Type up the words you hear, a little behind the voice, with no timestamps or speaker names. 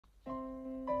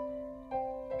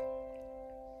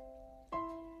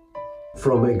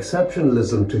From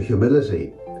exceptionalism to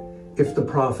humility. If the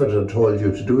prophet had told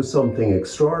you to do something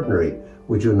extraordinary,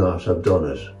 would you not have done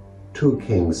it? 2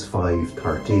 Kings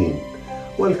 5:13.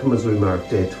 Welcome as we mark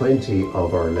day 20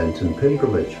 of our Lenten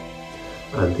pilgrimage.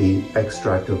 And the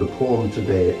extract of the poem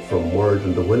today from Word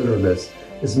in the Wilderness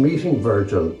is Meeting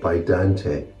Virgil by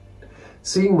Dante.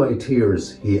 Seeing my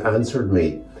tears, he answered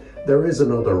me, there is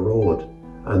another road,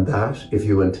 and that, if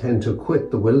you intend to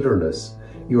quit the wilderness,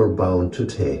 you are bound to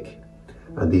take.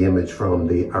 And the image from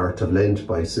The Art of Lent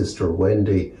by Sister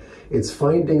Wendy, it's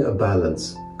finding a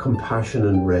balance, compassion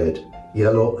in red,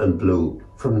 yellow and blue,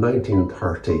 from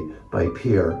 1930 by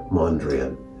Pierre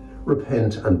Mondrian.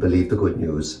 Repent and believe the good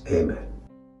news. Amen.